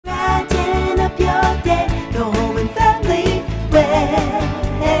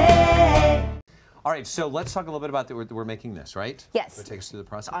All right, so let's talk a little bit about we're making this, right? Yes. So take us through the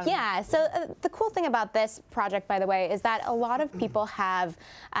process. Yeah, so the cool thing about this project, by the way, is that a lot of people have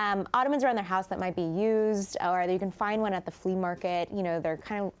ottomans around their house that might be used, or you can find one at the flea market. You know, they're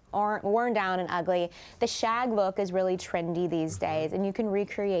kind of worn down and ugly. The shag look is really trendy these days, and you can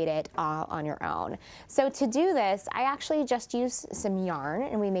recreate it all on your own. So to do this, I actually just use some yarn,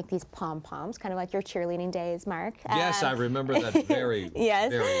 and we make these pom-poms, kind of like your cheerleading days, Mark. Yes, I remember that very, very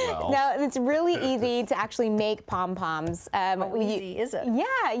well. No, it's really easy to actually make pom-poms. How easy is it?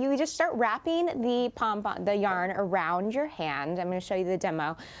 Yeah, you just start wrapping the yarn around your hand. I'm going to show you the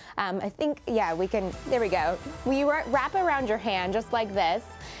demo. I think, yeah, we can, there we go. We wrap around your hand just like this.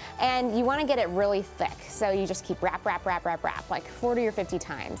 And you want to get it really thick, so you just keep wrap, like 40 or 50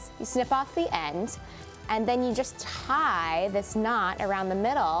 times. You snip off the end, and then you just tie this knot around the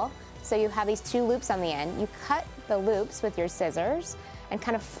middle, so you have these two loops on the end. You cut the loops with your scissors and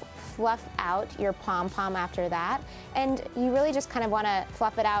kind of fluff out your pom-pom after that. And you really just kind of want to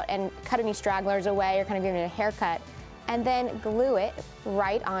fluff it out and cut any stragglers away, or kind of giving it a haircut. And then glue it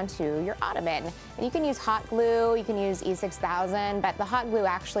right onto your ottoman. And you can use hot glue, you can use E6000, but the hot glue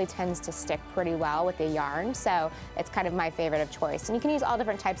actually tends to stick pretty well with the yarn, so it's kind of my favorite of choice. And you can use all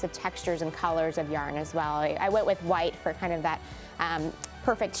different types of textures and colors of yarn as well. I went with white for kind of that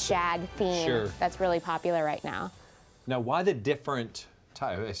perfect shag theme that's really popular right now. Now, why the different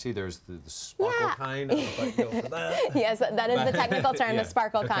I see there's the sparkle kind. I don't know if I can go for that. Yes, that is the technical term, the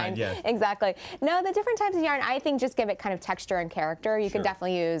sparkle kind. Yeah. Exactly. No, the different types of yarn, I think, just give it kind of texture and character. You can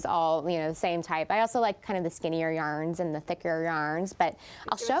definitely use all, the same type. I also like kind of the skinnier yarns and the thicker yarns, but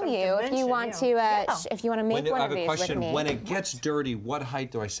I'll show you if you want to if you want to make one of these with me. When it gets dirty, what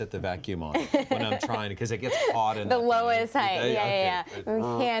height do I set the vacuum on when I'm trying? Because it gets hot and the lowest height. Yeah.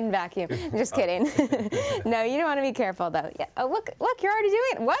 Hand vacuum. Just kidding. No, you don't want to be careful though. Yeah. Oh, look, you're already doing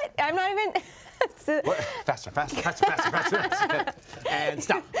it. What? I'm not even. Faster. And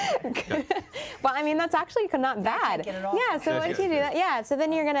stop. Well, I mean, that's actually not bad. Yeah, so once you do that, so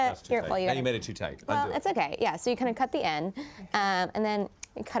then you're gonna. And you made it too tight. Well, it's okay. Yeah, so you kind of cut the end, and then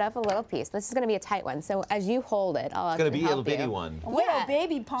you cut off a little piece. This is going to be a tight one. So as you hold it, it's going to be a little bitty one. Little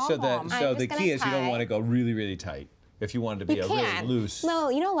baby pom-pom. So the key is you don't want to go really, really tight. If you wanted to be really loose. No,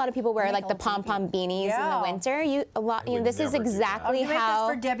 a lot of people wear like the pom-pom beanies in the winter. This is exactly how.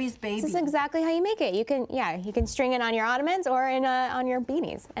 This for Debbie's baby. This is exactly how you make it. You can string it on your ottomans or on your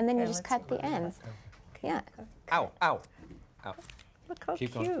beanies, and then you just cut the ends. Yeah. Ow. Look how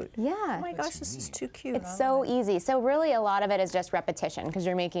cute. Yeah. Oh my gosh, this is too cute. It's so easy. So really a lot of it is just repetition because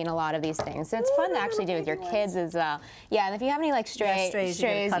you're making a did these things. So it's fun to actually do with your kids as well. Yeah, and if you have any like strays, you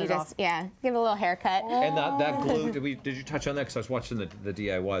just give a little haircut. And that glue, did you touch on that? Because I was watching the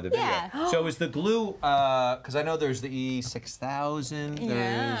DIY, the video. Yeah. So is the glue, because I know there's the E6000,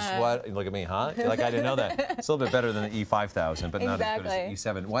 there's what, look at me, huh? Like I didn't know that. It's a little bit better than the E5000, but not as good as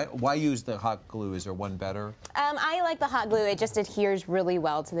the E7. Why use the hot glue? Is there one better? I like the hot glue. It just adheres really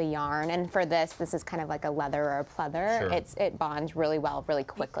well to the yarn, and for this is kind of like a leather or a pleather. It bonds really well, really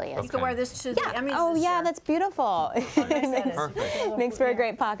quickly. You can wear this to that's beautiful. Perfect. Makes for a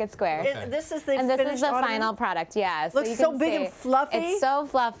great pocket square. This is the final product. Yeah. Looks so big and fluffy. It's so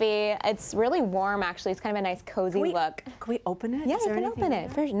fluffy. It's really warm, actually. It's kind of a nice, cozy look. Can we open it? Yeah, you can open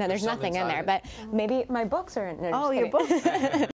it. No, there's nothing in there, but maybe my books are in there. Oh, your books.